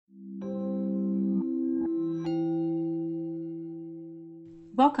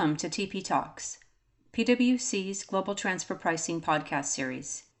Welcome to TP Talks, PwC's Global Transfer Pricing podcast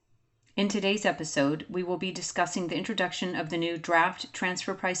series. In today's episode, we will be discussing the introduction of the new draft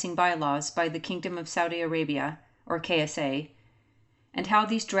transfer pricing bylaws by the Kingdom of Saudi Arabia, or KSA, and how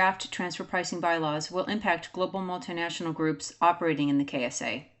these draft transfer pricing bylaws will impact global multinational groups operating in the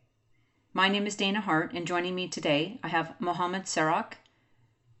KSA. My name is Dana Hart, and joining me today, I have Mohammed Sarak,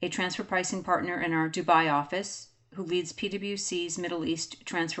 a transfer pricing partner in our Dubai office, who leads PwC's Middle East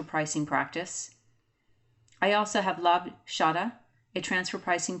transfer pricing practice. I also have Lab Shada, a transfer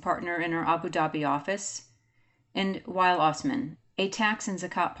pricing partner in our Abu Dhabi office, and Wael Osman, a tax and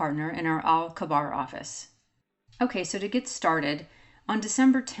zakat partner in our Al Kabar office. Okay, so to get started, on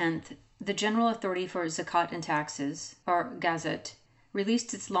December 10th, the General Authority for Zakat and Taxes, or Gazette,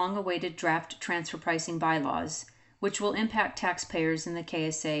 released its long-awaited draft transfer pricing bylaws, which will impact taxpayers in the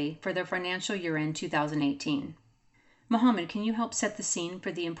KSA for their financial year-end 2018. Mohammed, can you help set the scene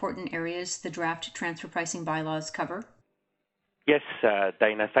for the important areas the draft transfer pricing bylaws cover? Yes,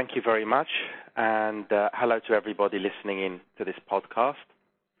 Dana, thank you very much. And hello to everybody listening in to this podcast.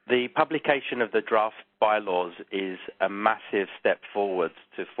 The publication of the draft bylaws is a massive step forward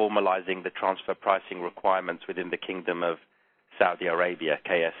to formalizing the transfer pricing requirements within the Kingdom of Saudi Arabia,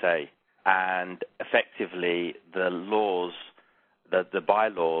 KSA. And effectively, the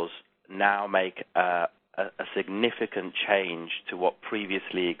bylaws now make a significant change to what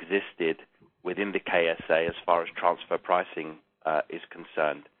previously existed within the KSA as far as transfer pricing is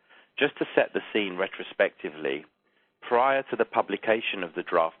concerned. Just to set the scene retrospectively, prior to the publication of the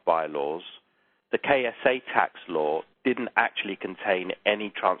draft bylaws, the KSA tax law didn't actually contain any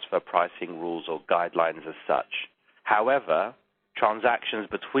transfer pricing rules or guidelines as such. However, transactions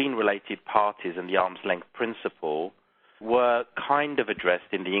between related parties and the arm's length principle were kind of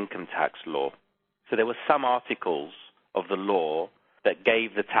addressed in the income tax law. So there were some articles of the law that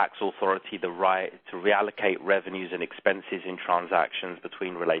gave the tax authority the right to reallocate revenues and expenses in transactions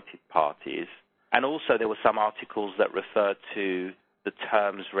between related parties. And also there were some articles that referred to the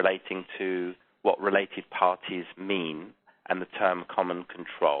terms relating to what related parties mean and the term common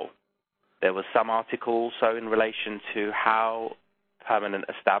control. There were some articles also in relation to how permanent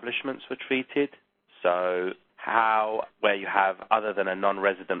establishments were treated. So where you have, other than a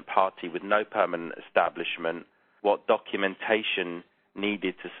non-resident party with no permanent establishment, what documentation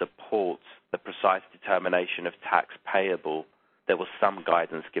needed to support the precise determination of tax payable. There was some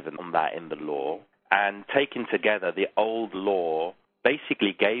guidance given on that in the law. And taken together, the old law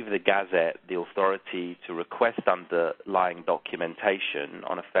basically gave the Gazette the authority to request underlying documentation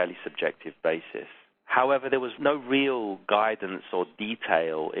on a fairly subjective basis. However, there was no real guidance or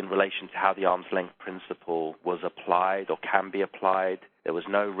detail in relation to how the arm's length principle was applied or can be applied. There was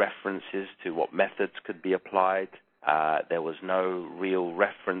no references to what methods could be applied. There was no real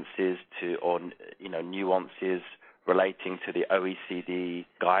references to nuances relating to the OECD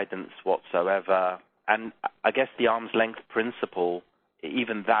guidance whatsoever. And I guess the arm's length principle,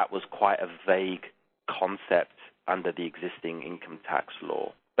 even that was quite a vague concept under the existing income tax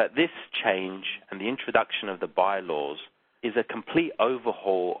law. But this change and the introduction of the bylaws is a complete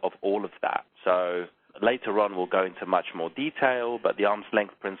overhaul of all of that. So later on we'll go into much more detail, but the arm's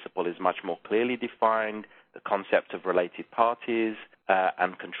length principle is much more clearly defined. The concept of related parties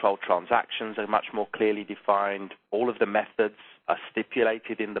and controlled transactions are much more clearly defined. All of the methods are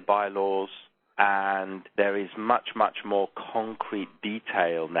stipulated in the bylaws, and there is much, much more concrete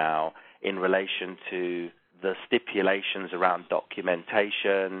detail now in relation to the stipulations around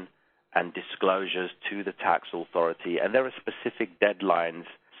documentation and disclosures to the tax authority. And there are specific deadlines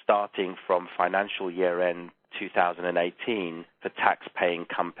starting from financial year end 2018 for tax-paying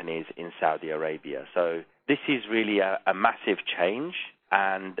companies in Saudi Arabia. So this is really a massive change,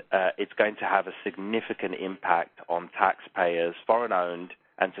 and it's going to have a significant impact on taxpayers, foreign-owned,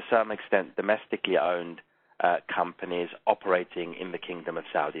 and to some extent domestically owned companies operating in the Kingdom of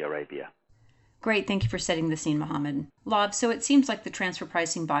Saudi Arabia. Great, thank you for setting the scene, Mohammed. Lab, so it seems like the transfer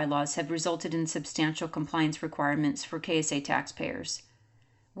pricing bylaws have resulted in substantial compliance requirements for KSA taxpayers.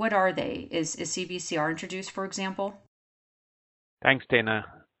 What are they? Is CBCR introduced, for example? Thanks, Dana.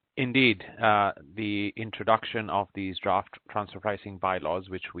 Indeed, the introduction of these draft transfer pricing bylaws,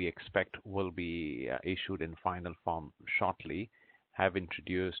 which we expect will be issued in final form shortly, have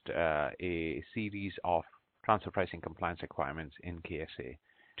introduced a series of transfer pricing compliance requirements in KSA.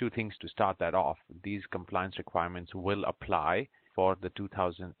 Two things to start that off. These compliance requirements will apply for the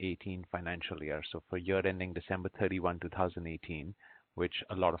 2018 financial year. So for year ending December 31, 2018, which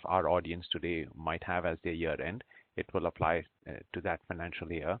a lot of our audience today might have as their year end, it will apply to that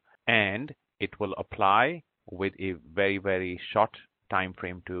financial year. And it will apply with a very, very short time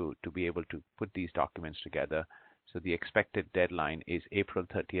frame to be able to put these documents together. So the expected deadline is April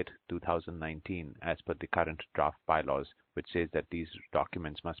 30th, 2019, as per the current draft bylaws, which says that these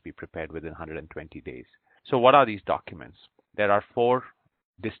documents must be prepared within 120 days. So what are these documents? There are 4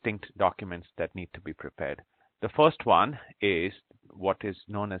 distinct documents that need to be prepared. The first one is what is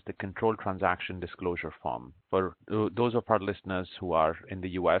known as the Control Transaction Disclosure Form. For those of our listeners who are in the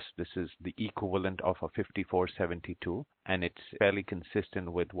US, this is the equivalent of a 5472, and it's fairly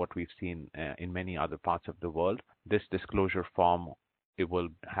consistent with what we've seen in many other parts of the world. This disclosure form, it will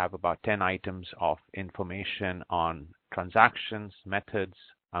have about 10 items of information on transactions, methods,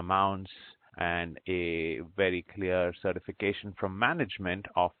 amounts, and a very clear certification from management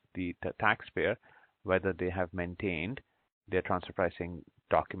of the taxpayer whether they have maintained their transfer pricing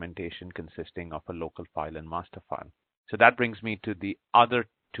documentation consisting of a local file and master file. So that brings me to the other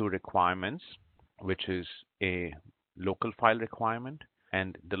 2 requirements, which is a local file requirement.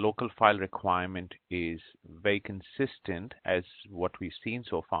 And the local file requirement is very consistent as what we've seen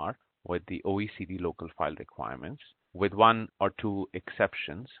so far with the OECD local file requirements, with 1 or 2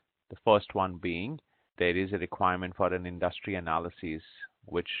 exceptions. The first one being there is a requirement for an industry analysis,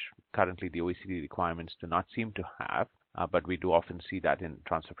 which currently the OECD requirements do not seem to have, but we do often see that in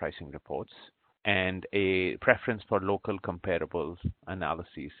transfer pricing reports, and a preference for local comparables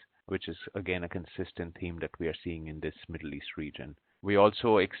analyses, which is again a consistent theme that we are seeing in this Middle East region. We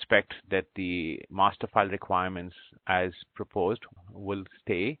also expect that the master file requirements as proposed will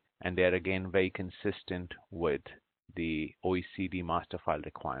stay, and they're again very consistent with the OECD master file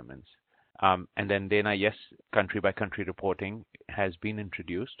requirements. And then Dana, yes, country-by-country reporting has been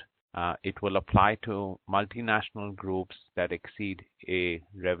introduced. It will apply to multinational groups that exceed a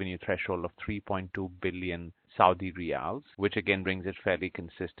revenue threshold of 3.2 billion Saudi riyals, which again brings it fairly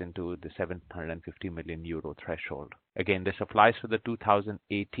consistent to the 750 million euro threshold. Again, this applies for the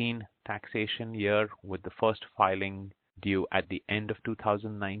 2018 taxation year, with the first filing due at the end of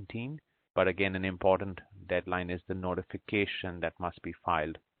 2019. But again, an important deadline is the notification that must be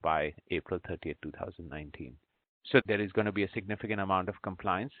filed by April 30th, 2019. So there is going to be a significant amount of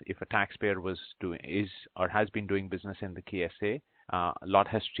compliance. If a taxpayer has been doing business in the KSA, a lot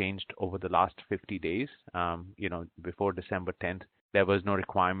has changed over the last 50 days. Before December 10th, there was no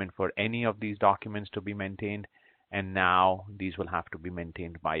requirement for any of these documents to be maintained, and now these will have to be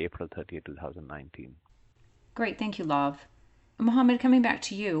maintained by April 30th, 2019. Great, thank you, Lav. Mohammed, coming back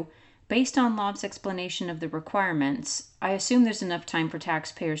to you. Based on Lav's explanation of the requirements, I assume there's enough time for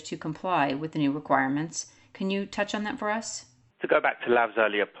taxpayers to comply with the new requirements. Can you touch on that for us? To go back to Lav's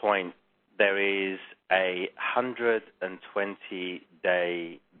earlier point, there is a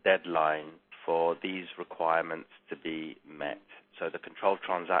 120-day deadline for these requirements to be met. So the controlled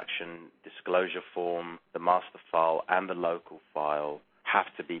transaction disclosure form, the master file, and the local file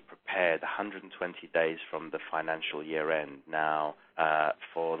have to be prepared 120 days from the financial year end. Now,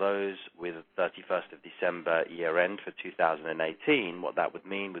 for those with 31st of December year end for 2018, what that would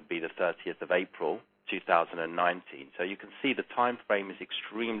mean would be the 30th of April 2019. So you can see the time frame is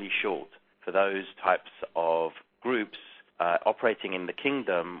extremely short for those types of groups operating in the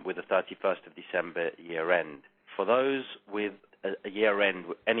kingdom with the 31st of December year end. For those with a year end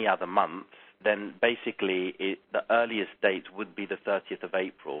any other month, then basically the earliest date would be the 30th of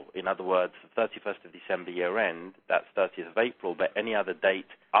April. In other words, the 31st of December year end, that's 30th of April, but any other date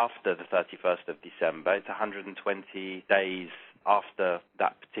after the 31st of December, it's 120 days after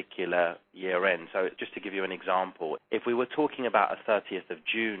that particular year end. So just to give you an example, if we were talking about a 30th of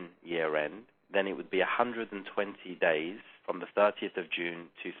June year end, then it would be 120 days from the 30th of June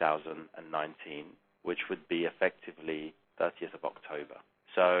 2019, which would be effectively 30th of October.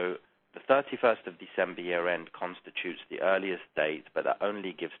 So the 31st of December year end constitutes the earliest date, but that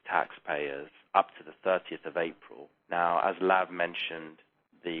only gives taxpayers up to the 30th of April. Now, as Lav mentioned,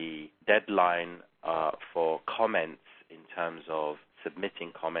 the deadline for comments in terms of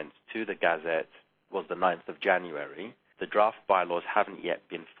submitting comments to the Gazette was the 9th of January. The draft bylaws haven't yet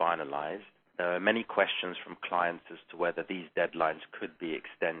been finalized. There are many questions from clients as to whether these deadlines could be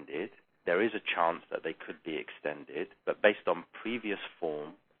extended. There is a chance that they could be extended, but based on previous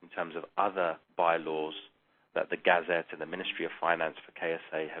form, in terms of other bylaws that the Gazette and the Ministry of Finance for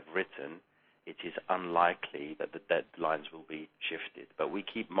KSA have written, it is unlikely that the deadlines will be shifted. But we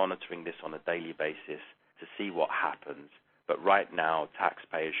keep monitoring this on a daily basis to see what happens. But right now,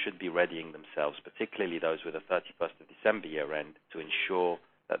 taxpayers should be readying themselves, particularly those with a 31st of December year end, to ensure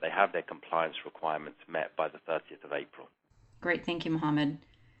that they have their compliance requirements met by the 30th of April. Great, thank you, Mohammed.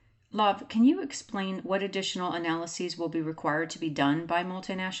 Lav, can you explain what additional analyses will be required to be done by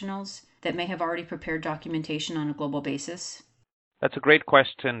multinationals that may have already prepared documentation on a global basis? That's a great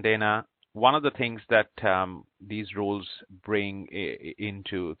question, Dana. One of the things that these rules bring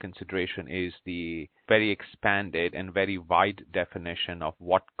into consideration is the very expanded and very wide definition of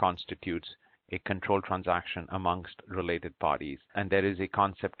what constitutes a control transaction amongst related parties. And there is a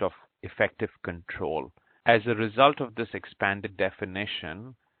concept of effective control. As a result of this expanded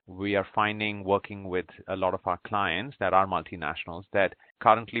definition, we are finding, working with a lot of our clients that are multinationals, that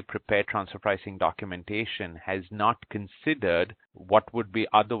currently prepared transfer pricing documentation has not considered what would be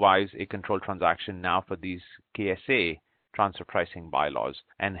otherwise a control transaction now for these KSA transfer pricing bylaws.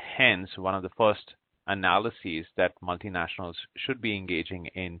 And hence, one of the first analyses that multinationals should be engaging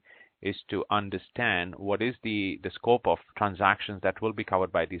in is to understand what is the scope of transactions that will be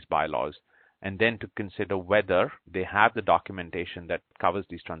covered by these bylaws, and then to consider whether they have the documentation that covers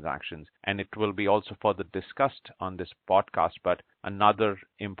these transactions. And it will be also further discussed on this podcast, but another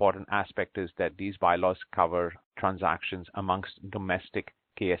important aspect is that these bylaws cover transactions amongst domestic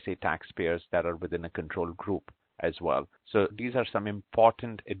KSA taxpayers that are within a control group as well. So these are some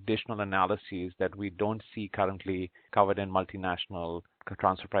important additional analyses that we don't see currently covered in multinational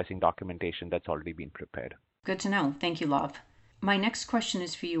transfer pricing documentation that's already been prepared. Good to know. Thank you, Lav. My next question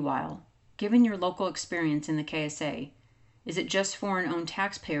is for you, Wael. Given your local experience in the KSA, is it just foreign-owned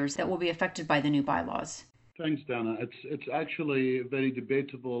taxpayers that will be affected by the new bylaws? Thanks, Dana. It's actually very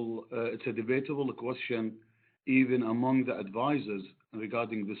debatable. It's a debatable question even among the advisors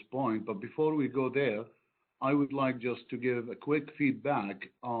regarding this point. But before we go there, I would like just to give a quick feedback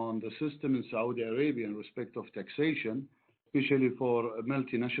on the system in Saudi Arabia in respect of taxation, especially for a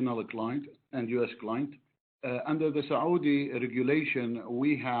multinational client and U.S. client. Under the Saudi regulation,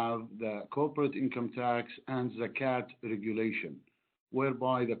 we have the corporate income tax and zakat regulation,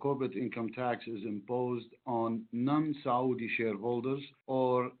 whereby the corporate income tax is imposed on non-Saudi shareholders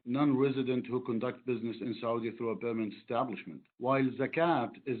or non-resident who conduct business in Saudi through a permanent establishment, while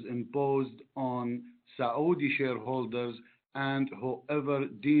zakat is imposed on Saudi shareholders and whoever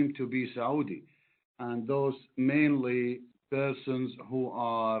deemed to be Saudi, and those mainly persons who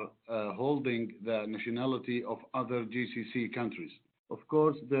are holding the nationality of other GCC countries. Of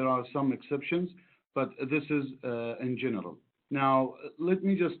course, there are some exceptions, but this is in general. Now, let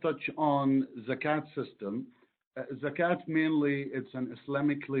me just touch on zakat system. Zakat mainly, it's an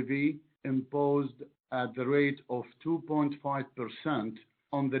Islamic levy imposed at the rate of 2.5%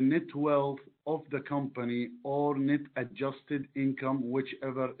 on the net wealth of the company or net adjusted income,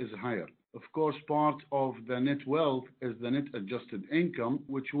 whichever is higher. Of course, part of the net wealth is the net adjusted income,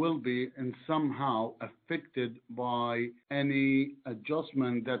 which will be in somehow affected by any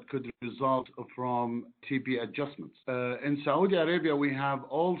adjustment that could result from TP adjustments. In Saudi Arabia, we have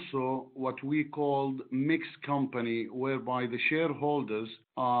also what we called mixed company, whereby the shareholders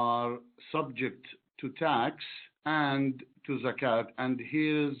are subject to tax and to zakat. And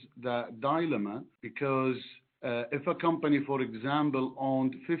here's the dilemma, because if a company, for example,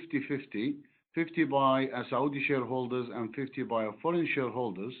 owned 50-50, 50 by Saudi shareholders and 50 by foreign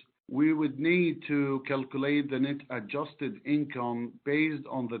shareholders, we would need to calculate the net adjusted income based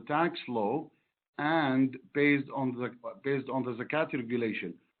on the tax law and based on the zakat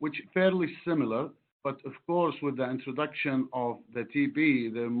regulation, which is fairly similar. But of course, with the introduction of the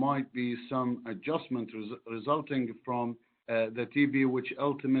TP, there might be some adjustment resulting from the TP, which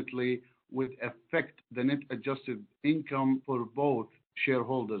ultimately would affect the net adjusted income for both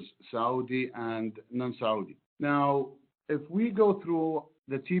shareholders, Saudi and non-Saudi. Now, if we go through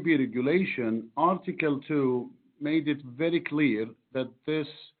the TP regulation, Article 2 made it very clear that this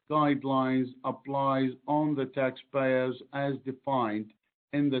guidelines applies on the taxpayers as defined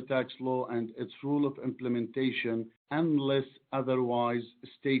in the tax law and its rule of implementation unless otherwise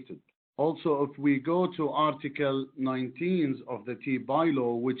stated. Also, if we go to Article 19 of the T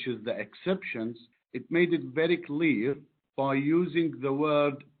bylaw, which is the exceptions, it made it very clear by using the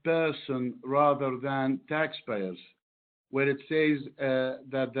word person rather than taxpayers, where it says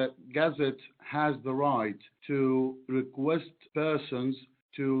that the Gazette has the right to request persons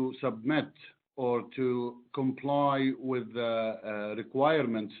to submit or to comply with the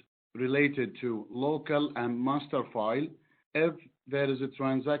requirements related to local and master file if there is a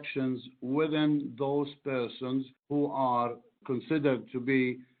transactions within those persons who are considered to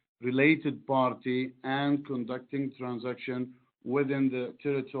be related party and conducting transaction within the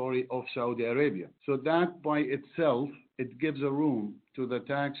territory of Saudi Arabia. So that by itself, it gives a room to the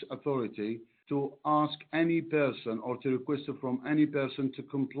tax authority to ask any person or to request from any person to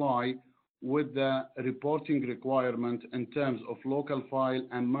comply with the reporting requirement in terms of local file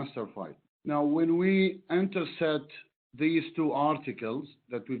and master file. Now, when we intersect these two articles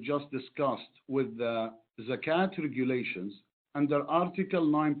that we just discussed with the zakat regulations, under Article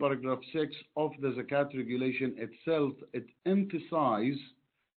 9, Paragraph 6 of the Zakat regulation itself, it emphasizes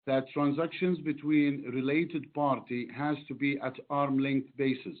that transactions between related party has to be at arm's length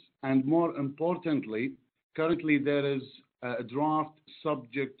basis. And more importantly, currently there is a draft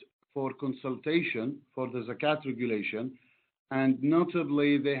subject for consultation for the Zakat regulation, and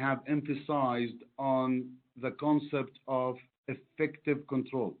notably they have emphasized on the concept of effective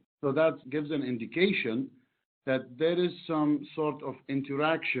control. So that gives an indication that there is some sort of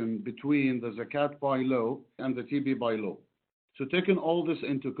interaction between the Zakat bylaw and the TB bylaw. So taking all this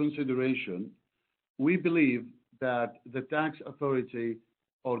into consideration, we believe that the tax authority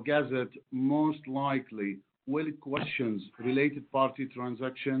or Gazette most likely will question related party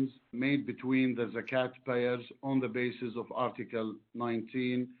transactions made between the Zakat payers on the basis of Article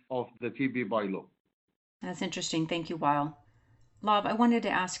 19 of the TB bylaw. That's interesting. Thank you, Wael. Lav, I wanted to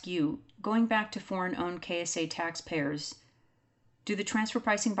ask you, going back to foreign-owned KSA taxpayers, do the transfer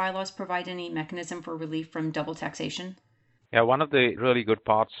pricing bylaws provide any mechanism for relief from double taxation? Yeah, one of the really good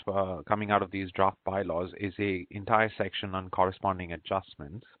parts coming out of these draft bylaws is a entire section on corresponding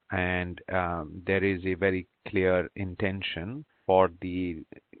adjustments, and there is a very clear intention for the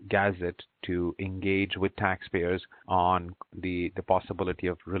Gazette to engage with taxpayers on the possibility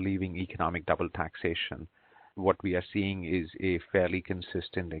of relieving economic double taxation. What we are seeing is a fairly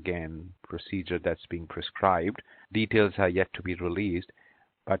consistent, again, procedure that's being prescribed. Details are yet to be released,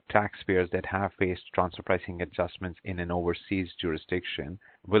 but taxpayers that have faced transfer pricing adjustments in an overseas jurisdiction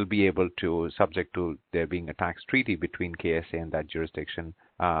will be able to, subject to there being a tax treaty between KSA and that jurisdiction,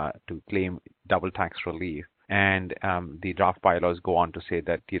 to claim double tax relief. And the draft bylaws go on to say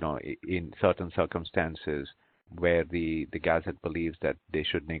that, in certain circumstances where the Gazette believes that they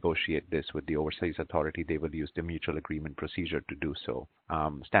should negotiate this with the overseas authority, they will use the mutual agreement procedure to do so.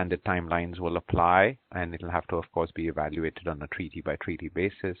 Standard timelines will apply, and it'll have to, of course, be evaluated on a treaty-by-treaty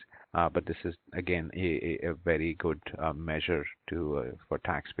basis. But this is, again, a very good measure for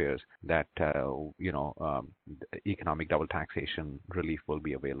taxpayers that, economic double taxation relief will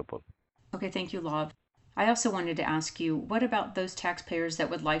be available. Okay, thank you, Lav. I also wanted to ask you, what about those taxpayers that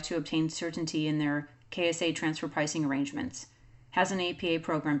would like to obtain certainty in their KSA transfer pricing arrangements? Has an APA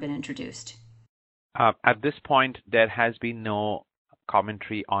program been introduced? At this point, there has been no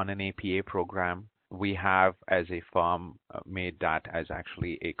commentary on an APA program. We have, as a firm, made that as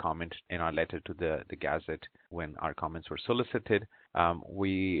actually a comment in our letter to the Gazette when our comments were solicited.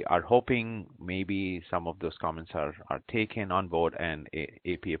 We are hoping maybe some of those comments are taken on board and a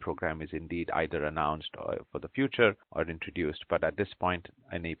APA program is indeed either announced for the future or introduced. But at this point,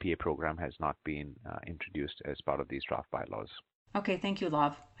 an APA program has not been introduced as part of these draft bylaws. Okay, thank you,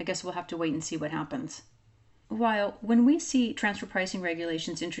 Lav. I guess we'll have to wait and see what happens. While when we see transfer pricing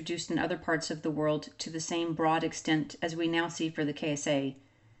regulations introduced in other parts of the world to the same broad extent as we now see for the KSA,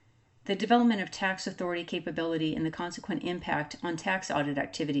 the development of tax authority capability and the consequent impact on tax audit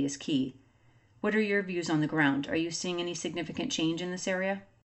activity is key. What are your views on the ground? Are you seeing any significant change in this area?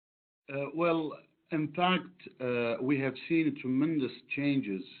 Well, in fact, we have seen tremendous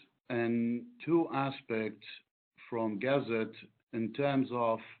changes in two aspects from Gazette in terms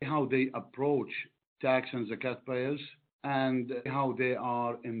of how they approach tax and Zakat payers and how they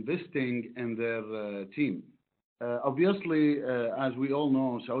are investing in their team. Obviously, as we all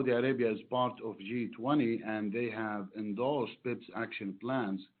know, Saudi Arabia is part of G20 and they have endorsed BIPS action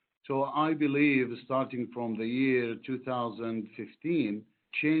plans. So I believe starting from the year 2015,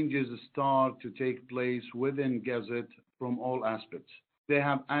 changes start to take place within Gazette from all aspects. They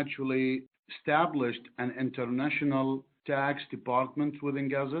have actually established an international tax department within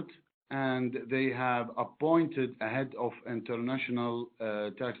Gazette, and they have appointed a head of international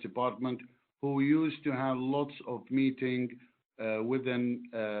tax department who used to have lots of meetings within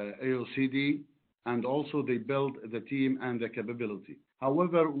AOCD, and also they built the team and the capability.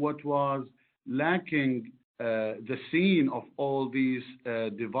 However, what was lacking the scene of all these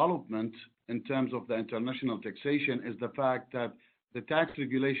developments in terms of the international taxation is the fact that the tax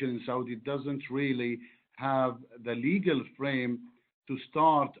regulation in Saudi doesn't really have the legal frame to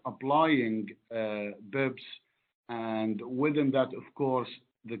start applying BIPS, and within that, of course,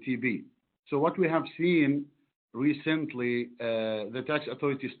 the TB. So what we have seen recently, the tax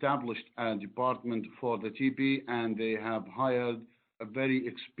authority established a department for the TB, and they have hired a very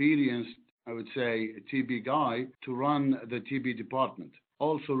experienced, I would say, TB guy to run the TB department.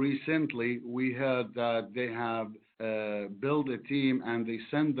 Also recently, we heard that they have built a team and they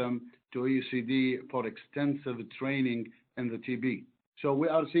send them to OECD for extensive training in the TB. So we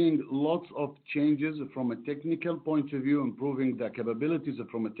are seeing lots of changes from a technical point of view, improving the capabilities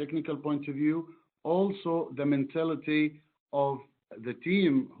from a technical point of view. Also, the mentality of the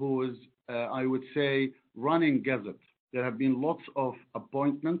team who is, I would say, running Gazette. There have been lots of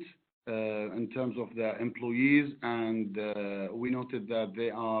appointments in terms of the employees, and we noted that they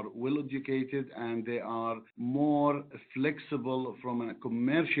are well educated and they are more flexible from a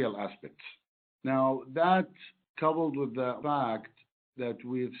commercial aspect. Now, that coupled with the fact that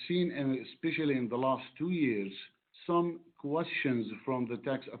we've seen, especially in the last 2 years, some questions from the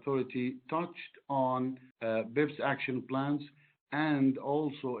tax authority touched on BEPS action plans and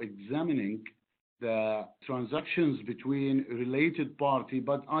also examining the transactions between related party,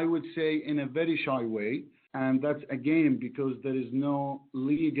 but I would say in a very shy way. And that's again because there is no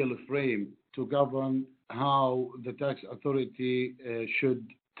legal frame to govern how the tax authority should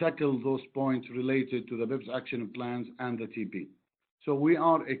tackle those points related to the BEPS action plans and the TP. So we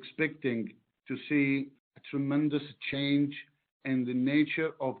are expecting to see a tremendous change in the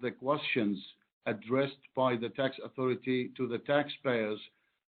nature of the questions addressed by the tax authority to the taxpayers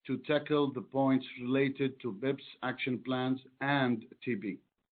to tackle the points related to BEPS action plans and TP.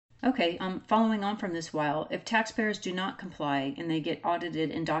 Okay, following on from this, while if taxpayers do not comply and they get audited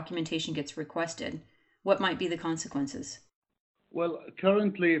and documentation gets requested, what might be the consequences? Well,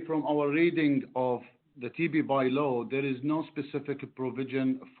 currently, from our reading of the TB bylaw, there is no specific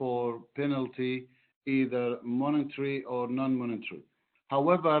provision for penalty, either monetary or non-monetary.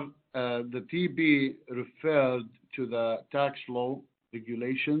 However, the TB referred to the tax law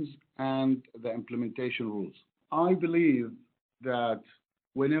regulations and the implementation rules. I believe that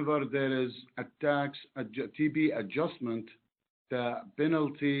whenever there is a TB adjustment, the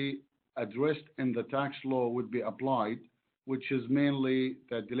penalty addressed in the tax law would be applied, which is mainly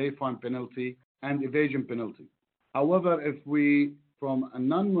the delay fine penalty and evasion penalty. However, if we, from a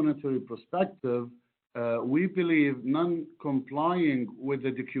non-monetary perspective, we believe non-complying with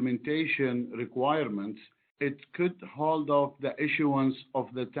the documentation requirements, it could hold off the issuance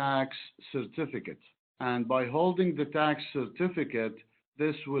of the tax certificate. And by holding the tax certificate,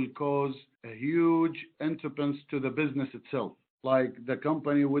 this will cause a huge interference to the business itself. Like the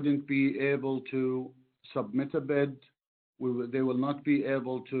company wouldn't be able to submit a bid, they will not be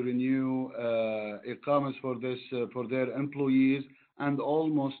able to renew iqamas for their employees, and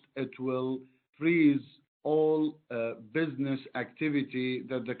almost it will freeze all business activity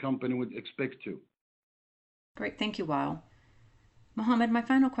that the company would expect to. Great, thank you, Wael. Mohammed, my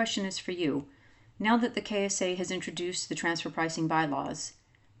final question is for you. Now that the KSA has introduced the transfer pricing bylaws,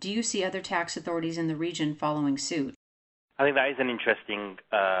 do you see other tax authorities in the region following suit? I think that is an interesting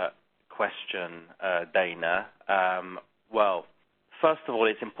question, Dana. Well, first of all,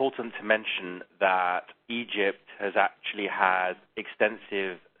 it's important to mention that Egypt has actually had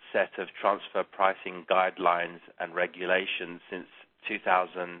extensive set of transfer pricing guidelines and regulations since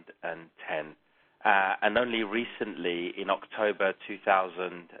 2010. And only recently, in October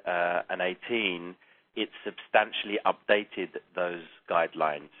 2018, it substantially updated those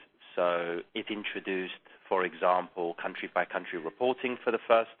guidelines. So it introduced, for example, country-by-country reporting for the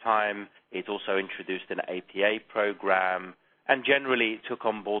first time. It also introduced an APA program, and generally it took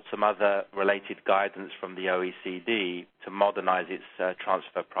on board some other related guidance from the OECD to modernize its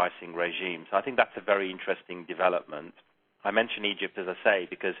transfer pricing regime. So I think that's a very interesting development. I mention Egypt, as I say,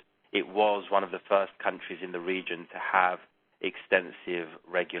 because it was one of the first countries in the region to have extensive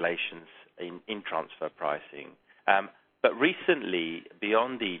regulations in transfer pricing. But recently,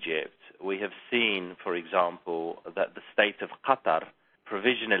 beyond Egypt, we have seen, for example, that the state of Qatar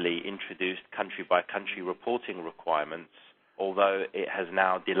provisionally introduced country-by-country reporting requirements, although it has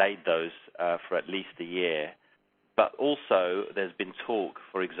now delayed those for at least a year. But also, there's been talk,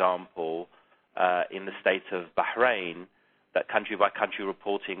 for example, in the state of Bahrain, that country-by-country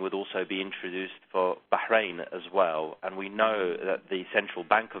reporting would also be introduced for Bahrain as well. And we know that the Central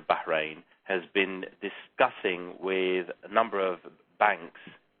Bank of Bahrain has been discussing with a number of banks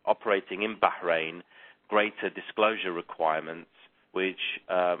operating in Bahrain greater disclosure requirements, which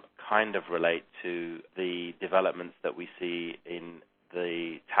kind of relate to the developments that we see in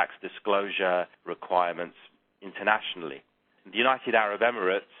the tax disclosure requirements internationally. In the United Arab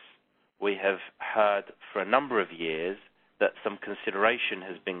Emirates, we have heard for a number of years that some consideration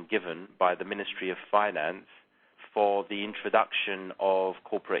has been given by the Ministry of Finance for the introduction of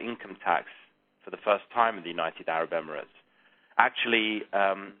corporate income tax for the first time in the United Arab Emirates. Actually,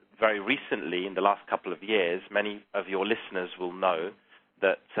 very recently, in the last couple of years, many of your listeners will know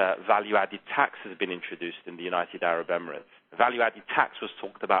that value-added tax has been introduced in the United Arab Emirates. Value-added tax was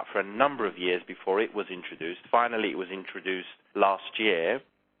talked about for a number of years before it was introduced. Finally, it was introduced last year.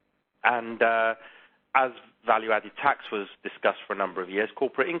 And as value-added tax was discussed for a number of years,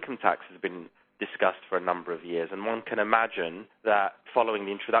 corporate income tax has been discussed for a number of years. And one can imagine that following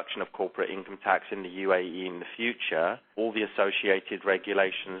the introduction of corporate income tax in the UAE in the future, all the associated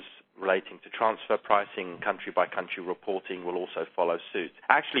regulations relating to transfer pricing and country-by-country reporting will also follow suit.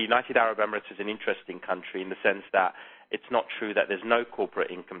 Actually, United Arab Emirates is an interesting country in the sense that it's not true that there's no corporate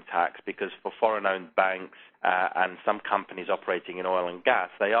income tax, because for foreign-owned banks and some companies operating in oil and gas,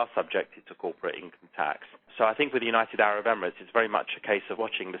 they are subjected to corporate income tax. So I think with the United Arab Emirates, it's very much a case of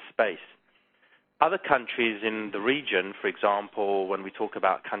watching the space. Other countries in the region, for example, when we talk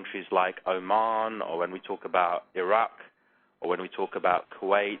about countries like Oman, or when we talk about Iraq, or when we talk about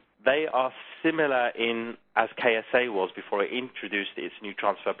Kuwait, they are similar in, as KSA was before it introduced its new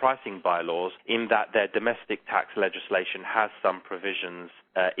transfer pricing bylaws, in that their domestic tax legislation has some provisions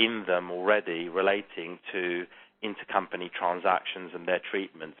in them already relating to intercompany transactions and their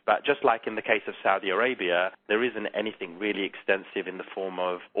treatment. But just like in the case of Saudi Arabia, there isn't anything really extensive in the form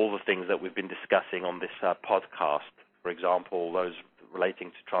of all the things that we've been discussing on this podcast. For example, those relating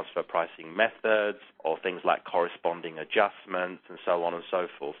to transfer pricing methods, or things like corresponding adjustments, and so on and so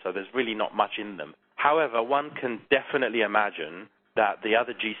forth. So there's really not much in them. However, one can definitely imagine that the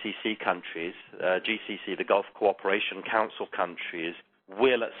other GCC countries, GCC, the Gulf Cooperation Council countries,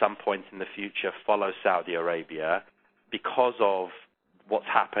 will at some point in the future follow Saudi Arabia because of what's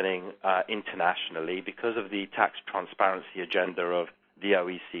happening internationally, because of the tax transparency agenda of the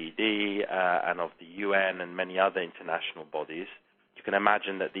OECD and of the UN and many other international bodies. You can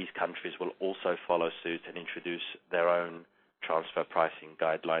imagine that these countries will also follow suit and introduce their own transfer pricing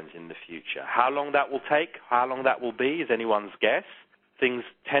guidelines in the future. How long that will take, how long that will be, is anyone's guess. Things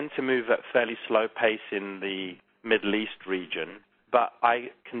tend to move at fairly slow pace in the Middle East region, but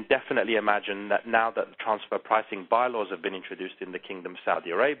I can definitely imagine that now that the transfer pricing bylaws have been introduced in the Kingdom of Saudi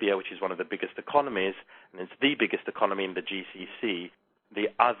Arabia, which is one of the biggest economies, and it's the biggest economy in the GCC, the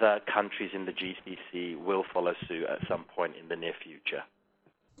other countries in the GCC will follow suit at some point in the near future.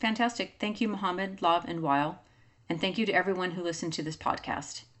 Fantastic. Thank you, Mohammed, Lav, and Wael. And thank you to everyone who listened to this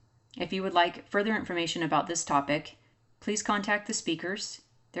podcast. If you would like further information about this topic, please contact the speakers.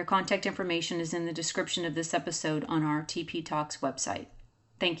 Their contact information is in the description of this episode on our TP Talks website.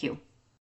 Thank you.